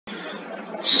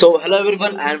So hello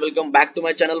everyone and welcome back to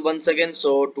my channel once again.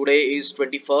 So today is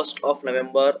 21st of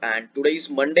November and today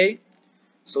is Monday.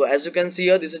 So as you can see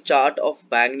here, this is a chart of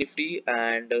Bank Nifty,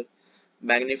 and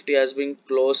Bank Nifty has been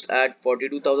closed at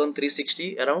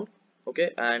 42,360 around. Okay,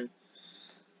 and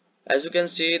as you can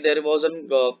see, there was a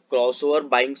crossover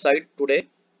buying side today.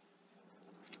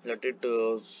 Let it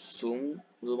zoom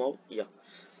out. Yeah,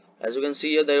 as you can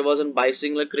see here, there was a buy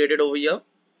signal created over here.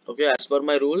 Okay, as per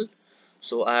my rule,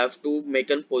 so I have to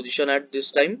make a position at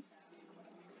this time.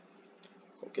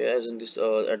 Okay, as in this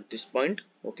at this point.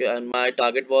 Okay, and my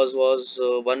target was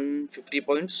 150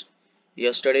 points,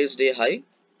 yesterday's day high.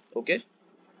 Okay,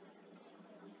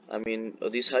 I mean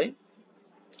this high,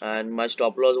 and my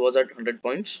stop loss was at 100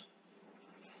 points.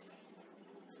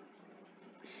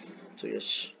 So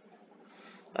yes,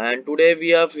 and today we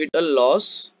have hit a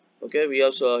loss. Okay, we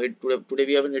have hit today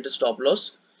we haven't hit a stop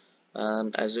loss,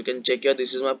 and as you can check here,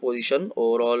 this is my position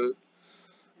overall.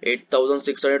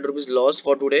 8,600 rupees loss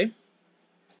for today.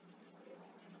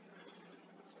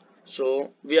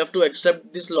 So we have to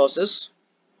accept these losses,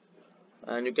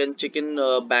 and you can check in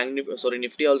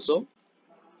Nifty also.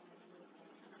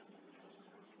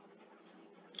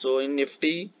 So in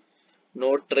Nifty,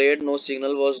 no trade, no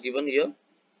signal was given here.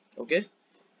 Okay,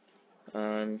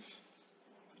 and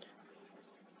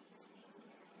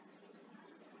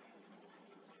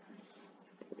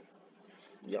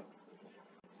yeah.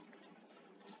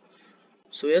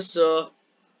 So yes,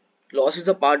 loss is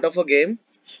a part of a game.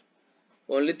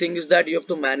 Only thing is that you have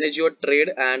to manage your trade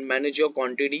and manage your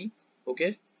quantity.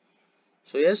 Okay.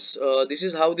 So yes, this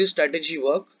is how this strategy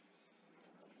work.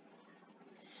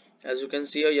 As you can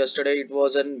see here, yesterday it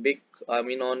was a big. I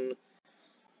mean on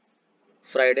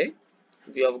Friday,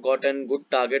 we have got a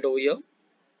good target over here.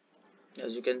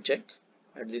 As you can check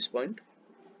at this point,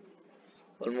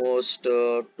 almost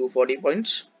 240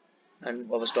 points,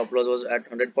 and our stop loss was at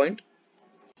 100 point.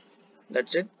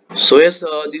 That's it. So yes,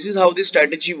 this is how this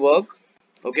strategy work.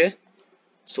 Okay.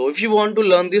 So if you want to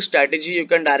learn this strategy, you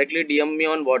can directly DM me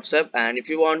on WhatsApp, and if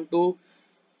you want to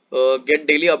get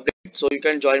daily updates, so you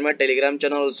can join my Telegram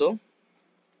channel also.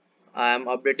 I am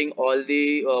updating all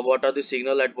the what are the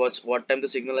signal at what time the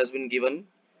signal has been given.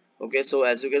 Okay, so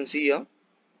as you can see here,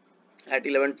 at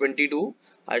 11:22,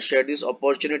 I shared this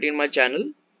opportunity in my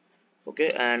channel.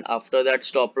 Okay, and after that,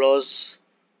 stop loss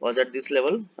was at this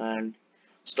level, and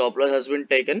stop loss has been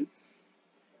taken.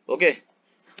 Okay,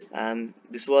 and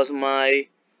this was my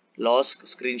loss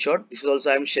screenshot. This is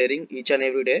also I am sharing each and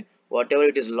every day, whatever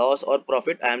it is, loss or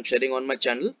profit, I am sharing on my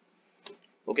channel.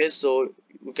 Okay, so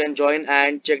you can join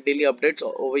and check daily updates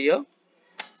over here.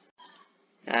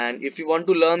 And if you want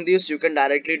to learn this, you can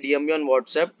directly DM me on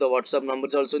WhatsApp. The WhatsApp number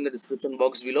is also in the description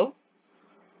box below.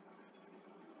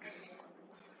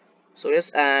 So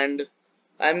yes, and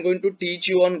I'm going to teach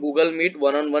you on Google Meet.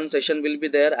 One-on-one session will be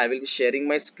there. I will be sharing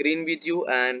my screen with you,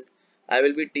 and I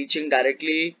will be teaching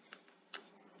directly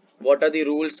what are the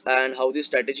rules and how the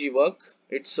strategy work.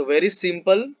 It's very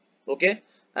simple. Okay,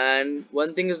 and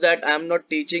one thing is that I am not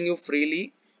teaching you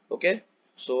freely. Okay,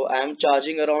 so I am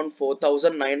charging around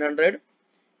 4,900.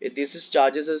 This is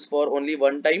charges is for only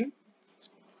one time.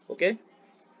 Okay,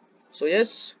 so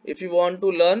yes, if you want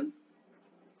to learn,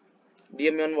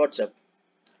 DM me on WhatsApp.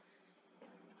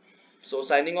 So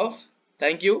signing off.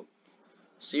 Thank you.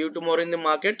 See you tomorrow in the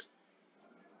market.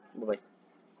 Bye bye.